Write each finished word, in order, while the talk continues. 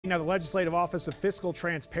Now, the Legislative Office of Fiscal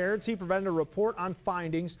Transparency presented a report on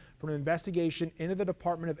findings from an investigation into the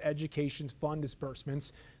Department of Education's fund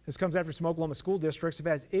disbursements. This comes after some Oklahoma school districts have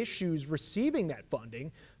had issues receiving that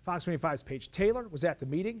funding. Fox 25's Paige Taylor was at the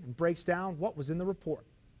meeting and breaks down what was in the report.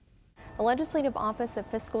 The Legislative Office of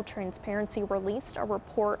Fiscal Transparency released a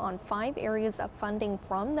report on 5 areas of funding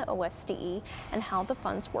from the OSDE and how the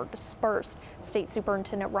funds were dispersed. State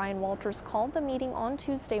Superintendent Ryan Walters called the meeting on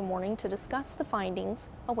Tuesday morning to discuss the findings,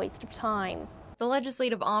 a waste of time. The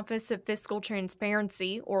Legislative Office of Fiscal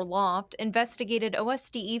Transparency, or LOFT, investigated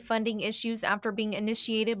OSDE funding issues after being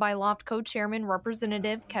initiated by LOFT co-chairman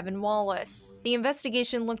Representative Kevin Wallace. The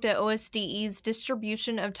investigation looked at OSDE's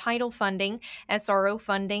distribution of title funding, SRO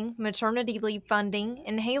funding, maternity leave funding,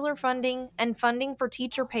 inhaler funding, and funding for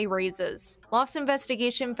teacher pay raises. LOFT's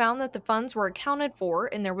investigation found that the funds were accounted for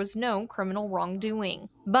and there was no criminal wrongdoing.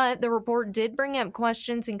 But the report did bring up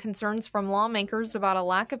questions and concerns from lawmakers about a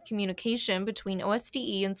lack of communication between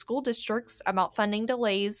OSDE and school districts about funding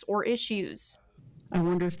delays or issues. I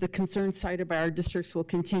wonder if the concerns cited by our districts will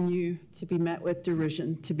continue to be met with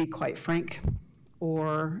derision, to be quite frank,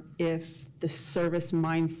 or if the service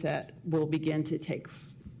mindset will begin to take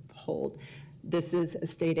hold. This is a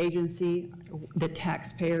state agency. The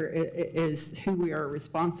taxpayer is who we are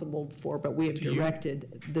responsible for, but we have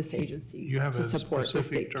directed this agency you have to a support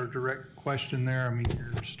specific the state. or direct question there? I mean,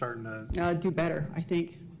 you're starting to Do better, I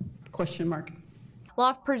think. Question mark.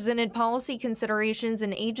 LOFT presented policy considerations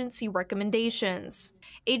and agency recommendations.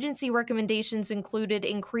 Agency recommendations included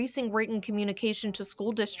increasing written communication to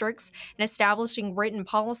school districts and establishing written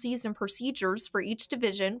policies and procedures for each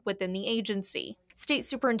division within the agency. State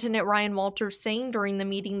Superintendent Ryan Walters saying during the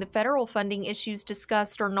meeting the federal funding issues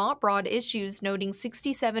discussed are not broad issues, noting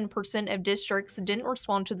 67% of districts didn't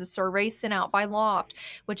respond to the survey sent out by LOFT,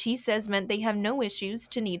 which he says meant they have no issues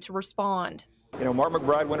to need to respond. You know, Mark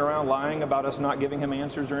McBride went around lying about us not giving him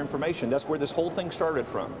answers or information. That's where this whole thing started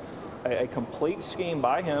from. A complete scheme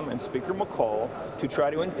by him and Speaker McCall to try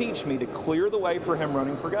to impeach me, to clear the way for him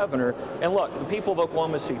running for governor. And look, the people of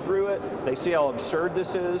Oklahoma see through it. They see how absurd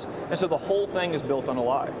this is. And so the whole thing is built on a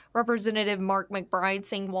lie. Representative Mark McBride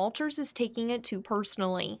saying Walters is taking it too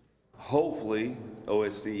personally. Hopefully,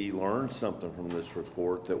 OSDE learns something from this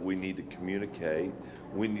report that we need to communicate.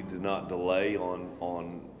 We need to not delay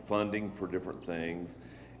on funding for different things.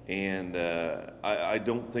 And I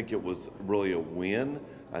don't think it was really a win.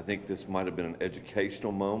 I think this might have been an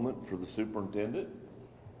educational moment for the superintendent.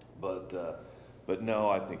 But no,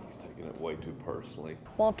 I think he's taking it way too personally.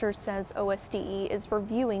 Walters says OSDE is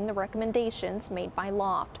reviewing the recommendations made by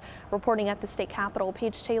LOFT. Reporting at the state capitol,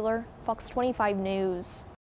 Paige Taylor, Fox 25 News.